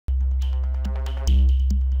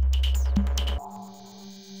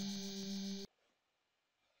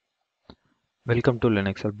Welcome to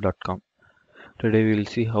linuxhelp.com. Today we will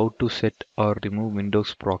see how to set or remove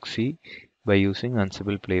Windows Proxy by using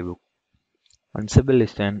Ansible playbook. Ansible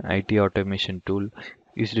is an IT automation tool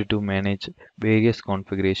used to manage various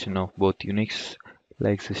configurations of both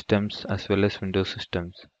Unix-like systems as well as Windows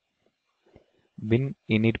systems. Bin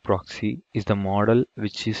init proxy is the model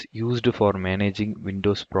which is used for managing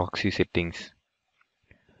Windows proxy settings.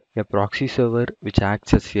 A proxy server which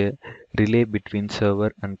acts as a relay between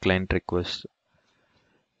server and client requests.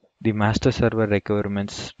 The master server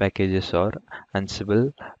requirements packages are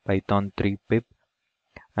Ansible, Python 3 pip,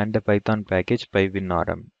 and the Python package by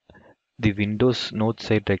WinRM. The Windows node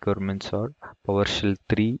side requirements are PowerShell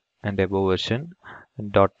 3 and above version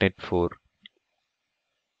and .NET 4.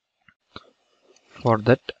 For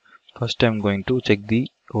that, first I am going to check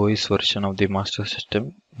the OS version of the master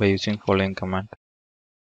system by using following command.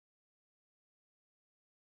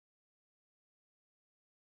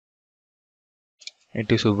 It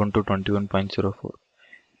is Ubuntu 21.04.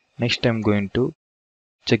 Next I am going to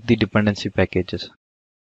check the dependency packages.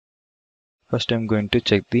 First I am going to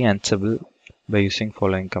check the Ansible by using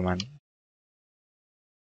following command.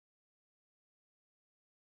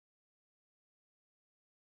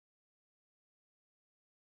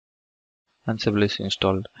 Ansible is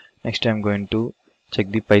installed. Next I am going to check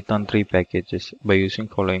the Python 3 packages by using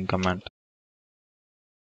following command.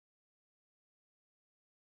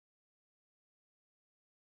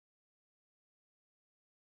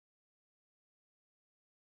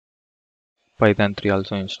 Python 3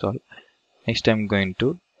 also installed. Next I am going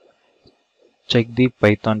to check the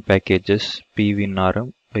Python packages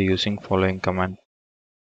pwinrm by using following command.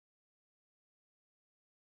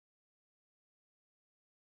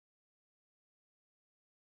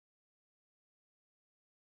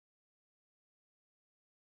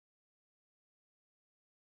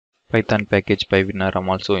 Python package pwinrm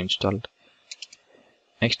also installed.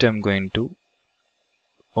 Next I am going to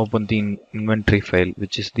open the inventory file,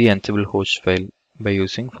 which is the Ansible host file, by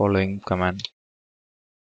using following command.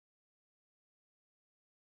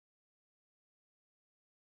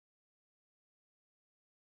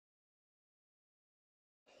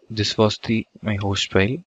 This was my host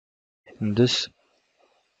file. In this,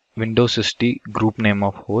 Windows is the group name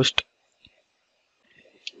of host.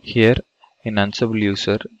 Here in Ansible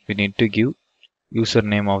user, we need to give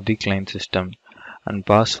username of the client system, and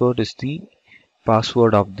password is the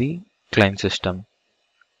password of the client system.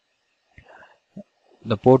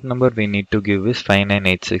 The port number we need to give is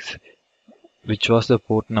 5986, which was the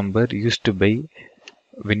port number used by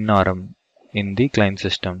WinRM in the client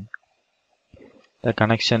system. The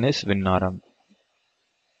connection is WinRM.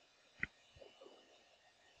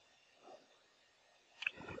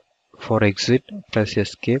 For exit, press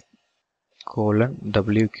escape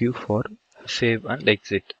 :WQ for save and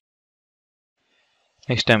exit.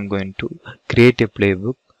 Next I am going to create a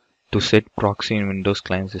playbook to set proxy in Windows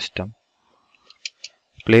client system.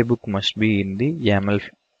 Playbook must be in the YAML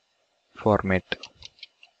format.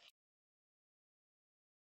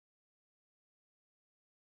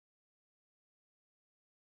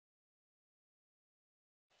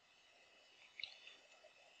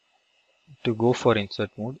 To go for insert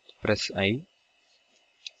mode, press I.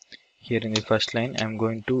 Here in the first line, I am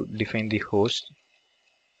going to define the host.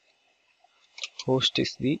 Host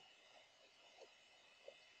is the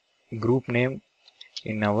group name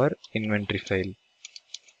in our inventory file.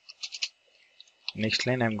 Next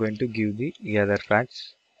line, I am going to give the gather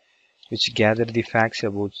facts, which gather the facts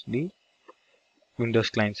about the Windows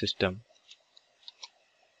client system.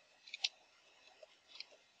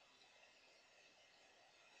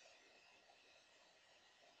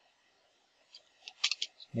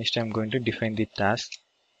 Next, I am going to define the task.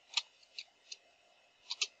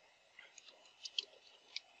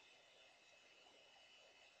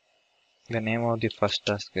 The name of the first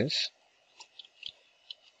task is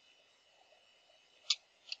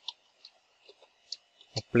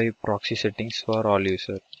apply proxy settings for all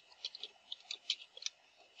users.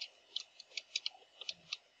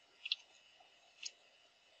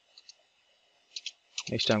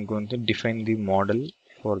 Next, I am going to define the model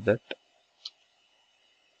for that.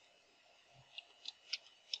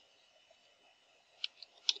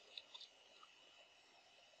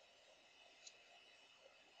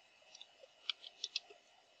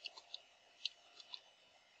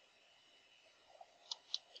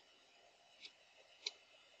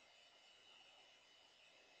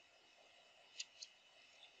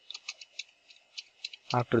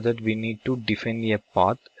 After that, we need to define a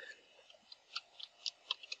path.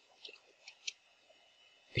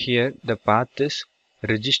 Here, the path is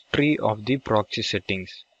registry of the proxy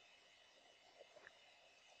settings.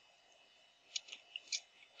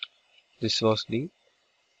 This was the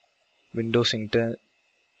Windows Inter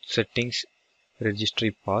settings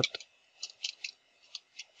registry path.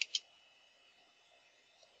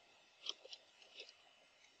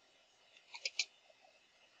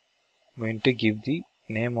 I'm going to give the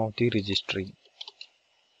name of the registry.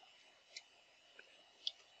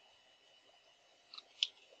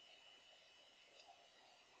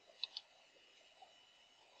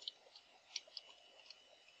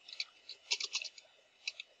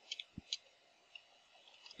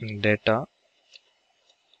 In data,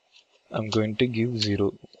 I'm going to give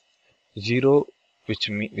 0. 0 which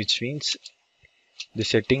means the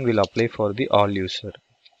setting will apply for the all user.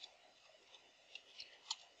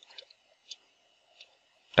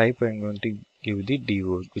 Type, I'm going to give the D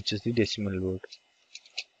word, which is the decimal word.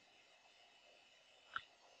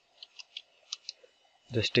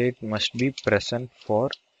 The state must be present for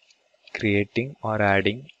creating or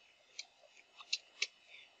adding.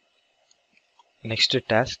 Next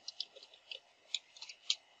task,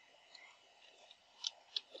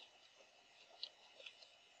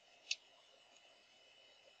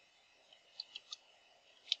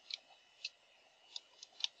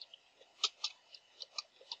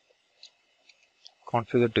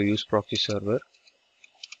 configure to use proxy server.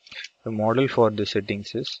 The model for the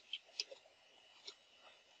settings is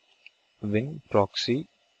Win Proxy,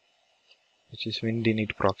 which is Windows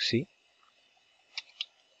Proxy.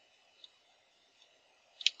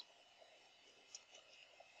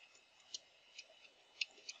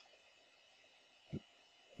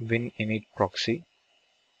 Windows Proxy.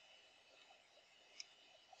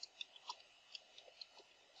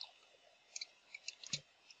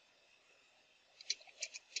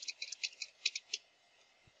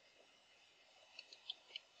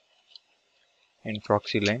 In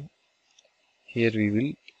proxy line, here we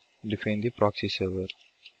will define the proxy server.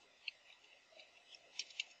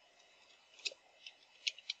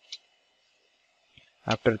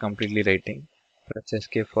 After completely writing, press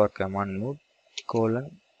escape for command mode,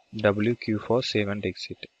 WQ for save and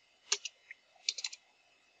exit.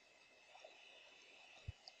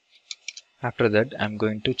 After that, I'm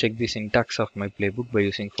going to check the syntax of my playbook by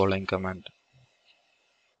using following command.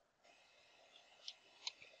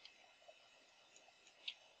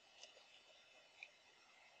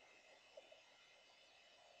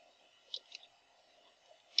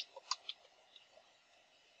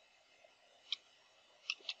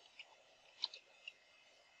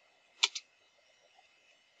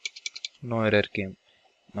 No error came.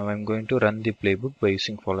 Now I'm going to run the playbook by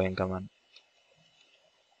using following command.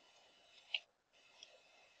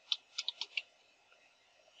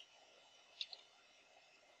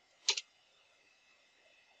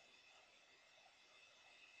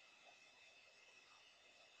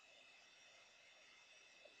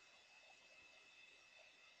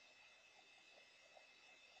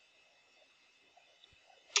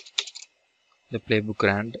 The playbook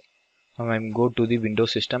ran. Now I'm go to the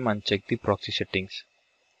Windows system and check the proxy settings.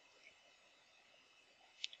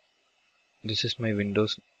 This is my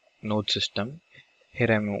Windows node system.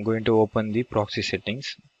 Here I'm going to open the proxy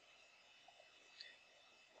settings.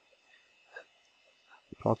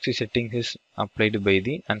 Proxy setting is applied by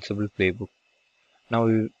the Ansible playbook.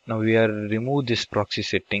 Now we are remove this proxy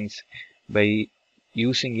settings by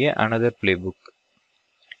using another playbook.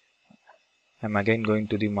 I'm again going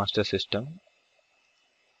to the master system.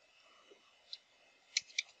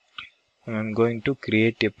 And I'm going to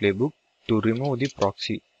create a playbook to remove the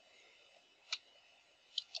proxy.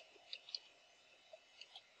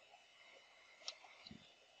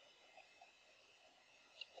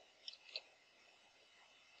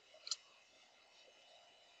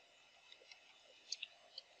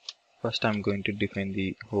 First I'm going to define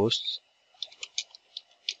the hosts.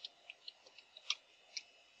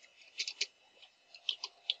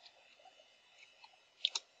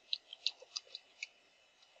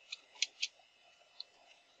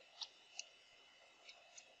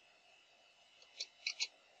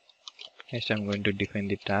 Next I'm going to define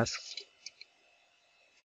the tasks.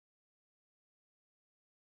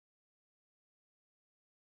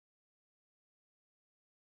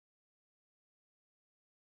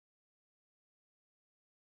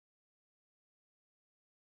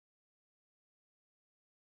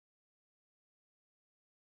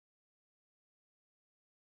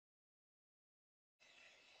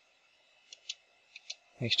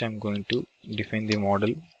 Next I'm going to define the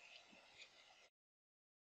model.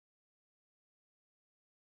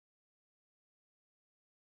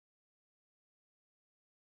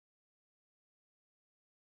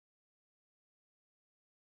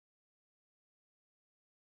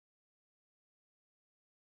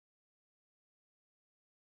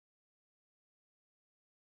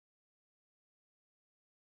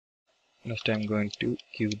 Next I am going to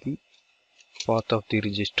give the path of the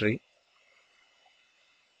registry.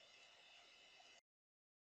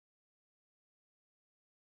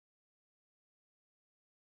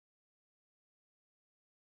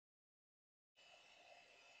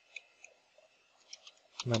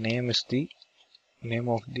 The name is the name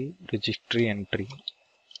of the registry entry.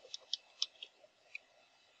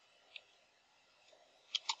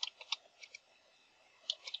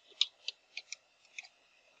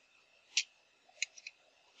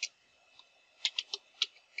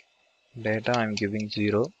 Data I am giving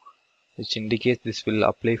 0, which indicates this will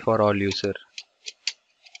apply for all users.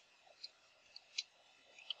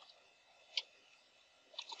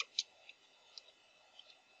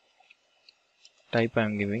 Type I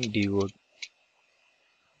am giving dword.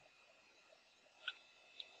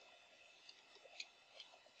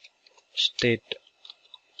 State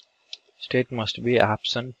must be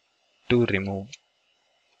absent to remove.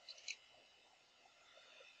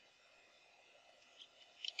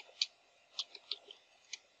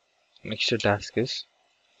 Next task is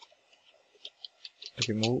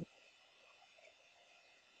remove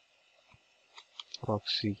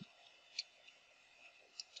proxy.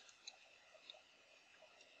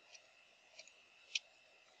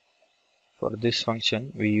 For this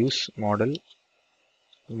function we use model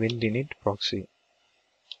Windows Proxy.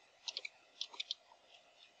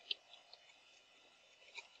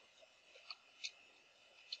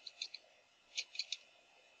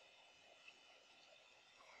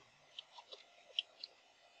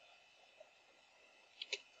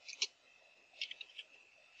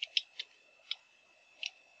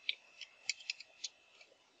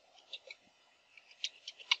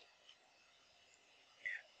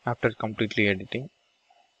 After completely editing,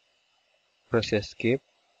 press escape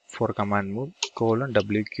for command mode,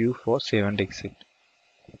 :WQ for save and exit.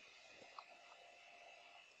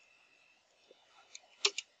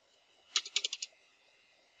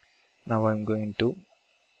 Now I am going to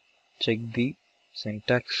check the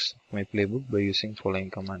syntax of my playbook by using following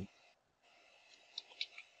command.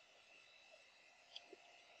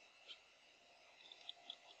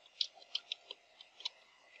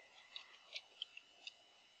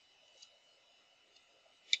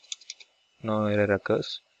 No error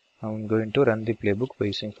occurs. I am going to run the playbook by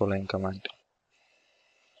using following command.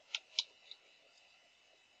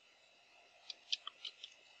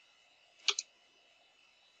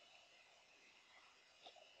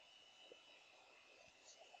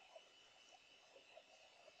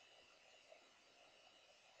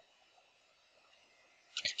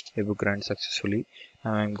 Playbook ran successfully.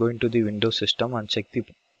 Now I am going to the Windows system and check the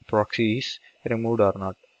proxy is removed or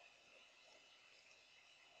not.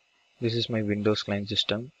 This is my Windows client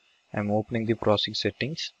system. I am opening the proxy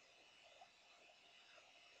settings.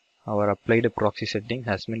 Our applied proxy setting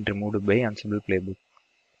has been removed by Ansible playbook.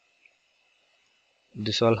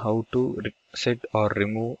 This is all how to set or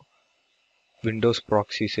remove Windows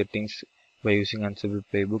proxy settings by using Ansible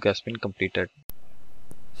playbook has been completed.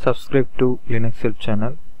 Subscribe to Linux Help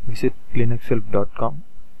channel. Visit linuxhelp.com.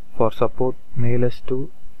 For support, mail us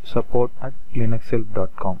to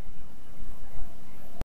support@linuxhelp.com.